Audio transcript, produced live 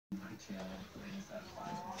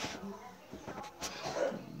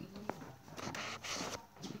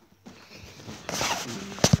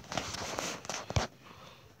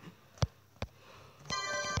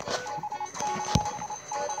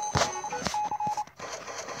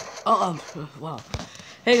Wow.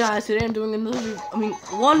 Hey guys, today I'm doing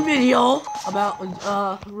one video about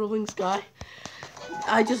Ruling Sky.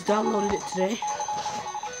 I just downloaded it today,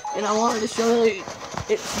 and I wanted to show it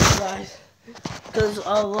to you guys because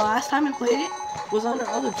last time I played it was on our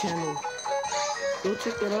other channel. Go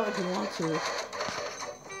check that out if you want to.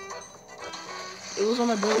 It was on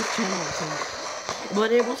my brother's channel, I think,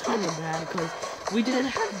 but it was kind of bad because we didn't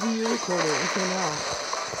have the recorder until now.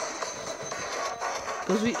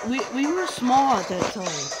 Because we were small at that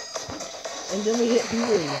time. And then we hit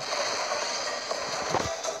puberty.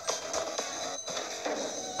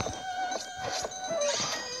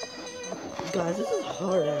 Guys, this is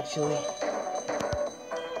hard actually.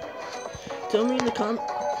 Tell me in the comments.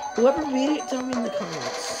 Whoever beat it, tell me in the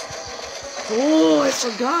comments. Oh, I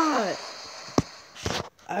forgot.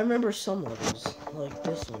 I remember some levels, like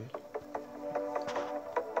this one.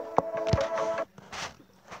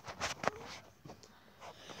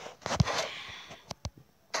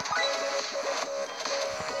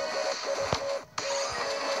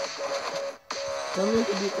 Tell me if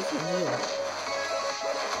you beat this one too.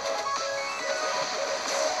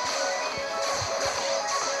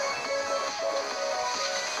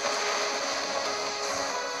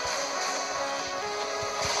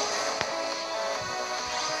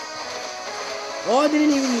 Oh, I didn't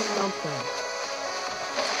even use jump pad.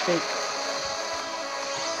 Fake.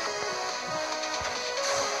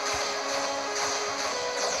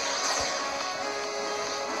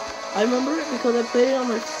 I remember it because I played it on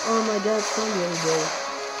my dad's phone the other day.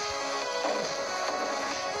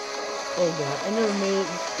 Oh god, I never made it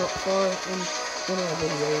far in one of my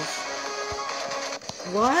videos.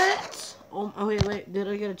 What? Oh wait, did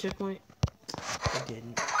I get a checkpoint? I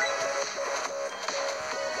didn't.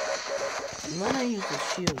 And then I used a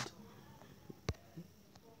shield.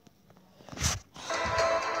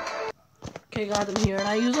 Okay guys, I'm here and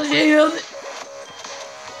I use a shield!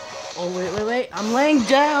 Oh wait, I'm laying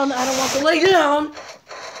down! I don't want to lay down!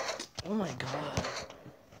 Oh my god.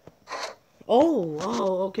 Oh,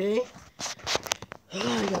 okay.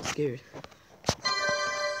 I got scared.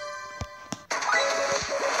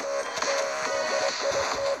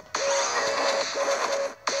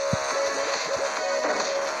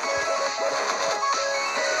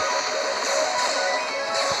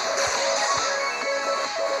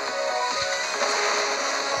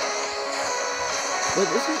 But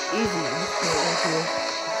this is easy.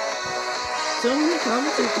 Tell me in the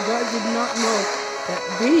comments if you guys did not know that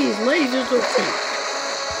these lasers are fake.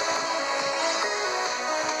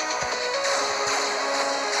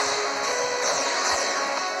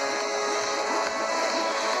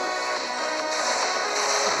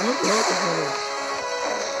 I don't know what the hell is.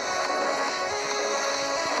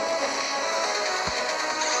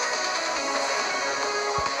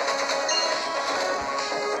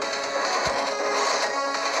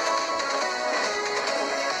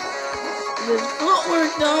 This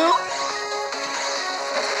footwork though.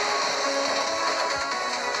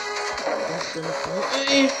 That's gonna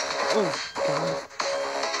oh god.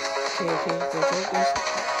 Okay, focus.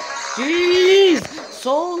 Jeez!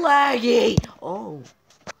 So laggy! Oh.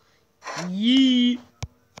 Yee.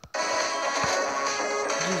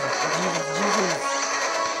 Jesus.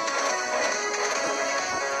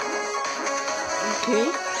 Okay.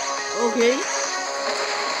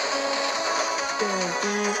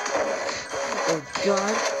 Oh god,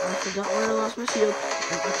 I forgot where I lost my shield. I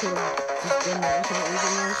could have just done that without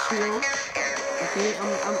using my shield. Okay,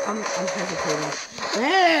 I'm hesitating.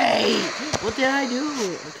 Hey! What did I do?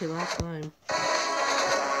 Okay, last time.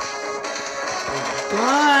 Oh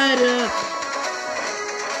god!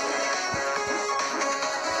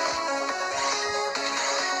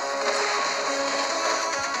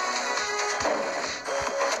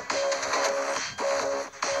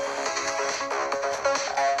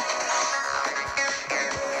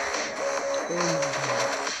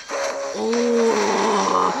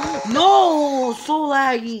 Oh no, so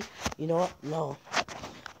laggy. You know what? No.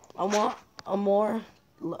 I want a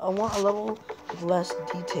level with less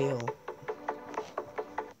detail.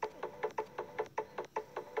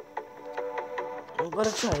 I'm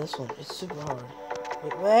gonna try this one. It's super hard.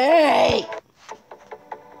 Wait!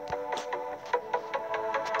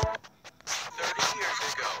 30 years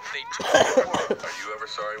ago, they took the world. Are you ever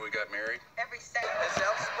sorry we got married? Every second. As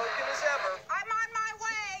outspoken as ever. I'm on my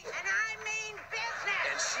way, and I mean business.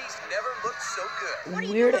 And she's never looked so good. What are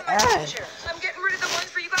you Weird doing with my ad. picture? I'm getting rid of the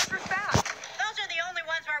ones where you got for fat.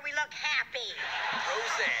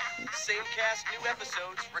 Outcast new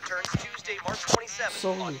episodes returns Tuesday, March 27th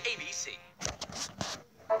So- on ABC.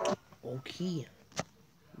 Okay.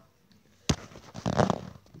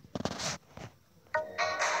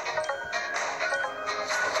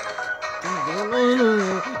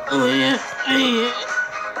 Oh yeah.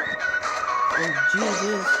 Oh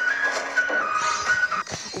Jesus.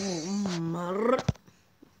 Oh mar.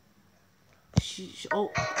 Oh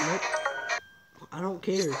nope. I don't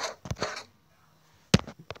care.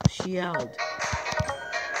 She yelled.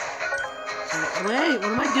 Wait, what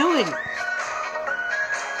am I doing?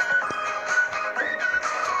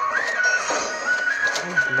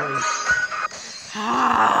 Oh boy.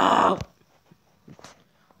 How?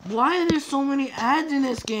 Why are there so many ads in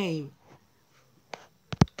this game?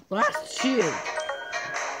 Last shield.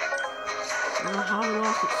 I don't know how I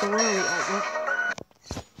lost it so early.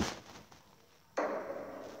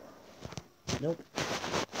 Nope.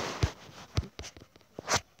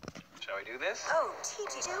 Shall we do this? Oh,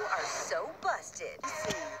 TT2 are so busted.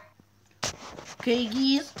 Okay,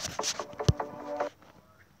 geez.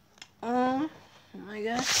 I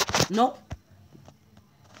guess. Nope.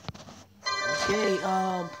 Okay,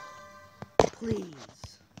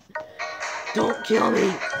 please. Don't kill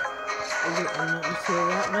me. I'm not gonna say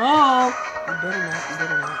that. No! You better not, you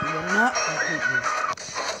better not, you better not. I hate you.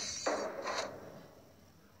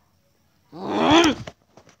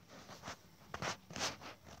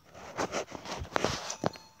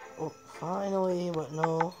 Oh, finally, but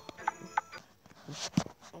no.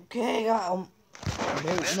 Okay, got him.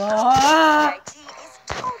 No. IT is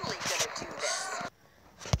totally gonna do this.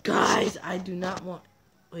 Guys, I do not want.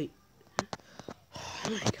 Wait. Oh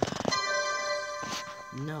my god.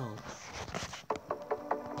 No.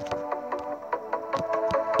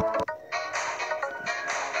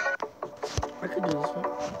 I could do this one.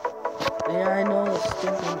 Yeah, I know it's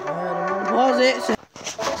stinking. I don't want to pause it.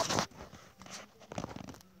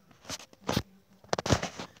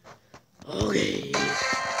 Okay.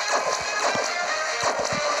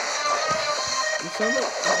 It sounds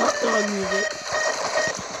like hot dog music.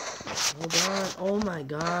 Hold on. Oh my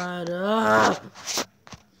god. Oh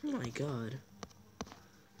my god.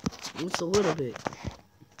 Just a little bit.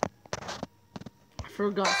 I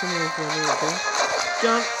forgot some of this level, okay?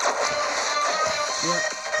 Jump. Yeah.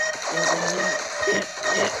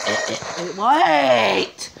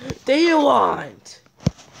 Wait! Do you want?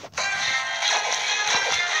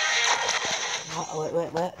 Wait.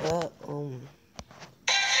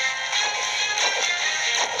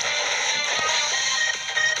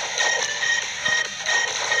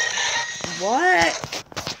 What?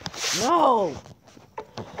 No!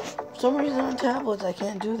 For some reason on tablets I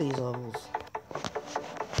can't do these levels.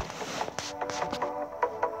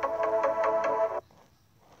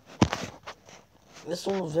 This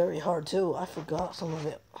one was very hard too. I forgot some of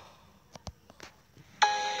it.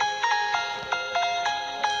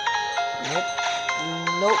 Nope.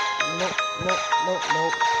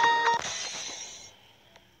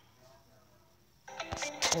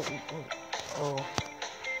 Oh.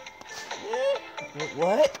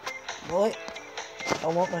 What? I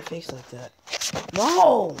want my face like that.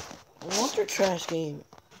 No! I want your trash game.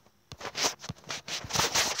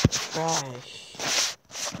 Trash.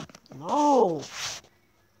 No!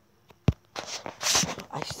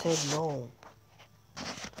 I said no.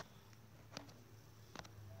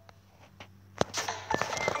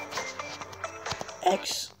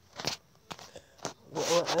 X.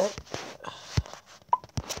 What?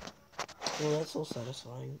 Well, that's so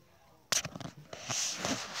satisfying.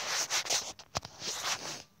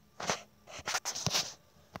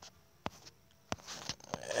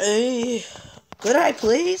 Hey, could I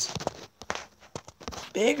please?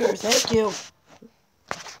 Bigger, thank you.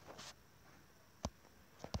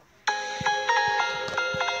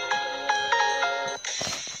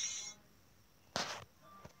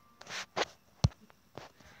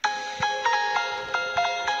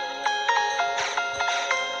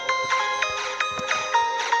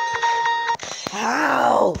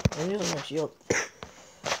 How? I'm using my shield.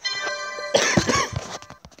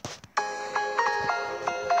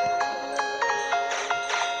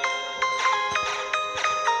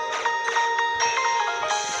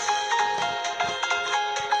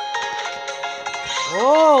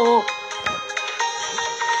 Oh!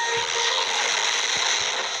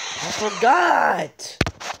 I forgot!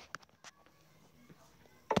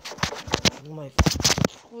 My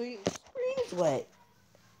screen's wet.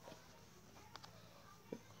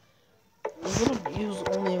 I'm gonna use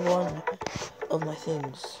only one of my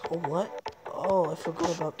things. Oh, what? Oh, I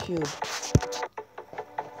forgot about Cube.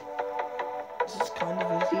 This is kind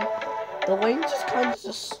of easy. The lanes just kind of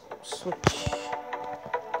just switch.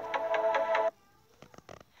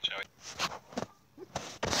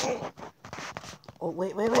 Oh,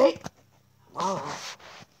 wait. Wow.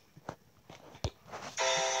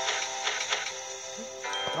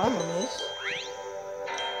 Diamond Ace.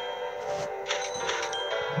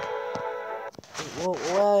 Whoa,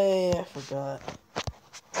 wait, I forgot.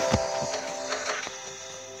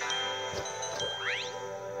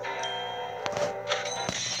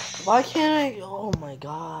 Why can't I? Oh my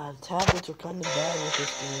god, tablets are kind of bad with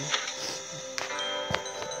this game.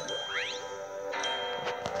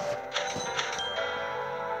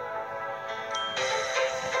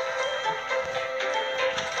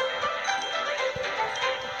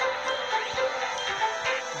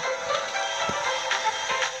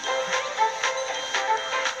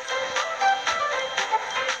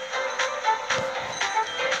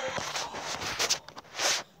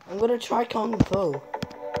 I'm gonna try Kung Fu.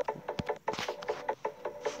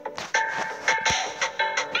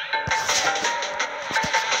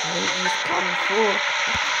 Use Kung Fu.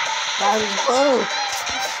 Kung Fu.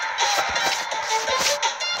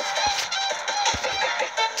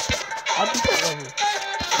 I beat that level.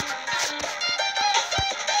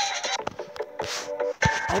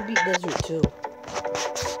 I beat Desert too.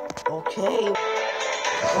 Okay.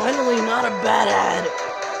 Finally, not a bad ad.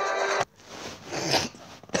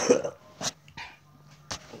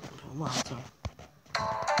 Come on, sorry.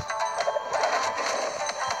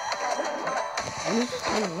 This is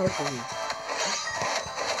kind of hard for me.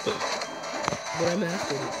 But I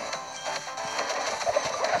mastered it.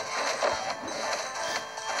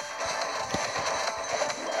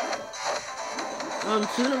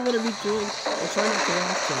 Soon I'm gonna be doing, I'll try not to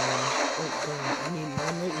laugh too much. Oh god, I mean,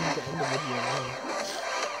 I'm waiting to end the video now.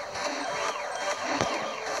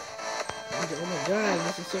 Oh my god,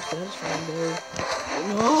 this is so satisfying though.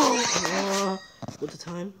 No! What's the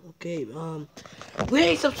time? Okay,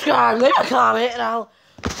 please subscribe, leave a comment, and I'll,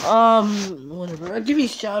 whatever. I'll give you a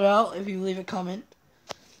shout out if you leave a comment.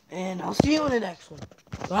 And I'll see you in the next one.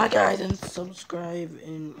 Bye guys, and subscribe,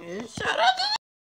 and shout out to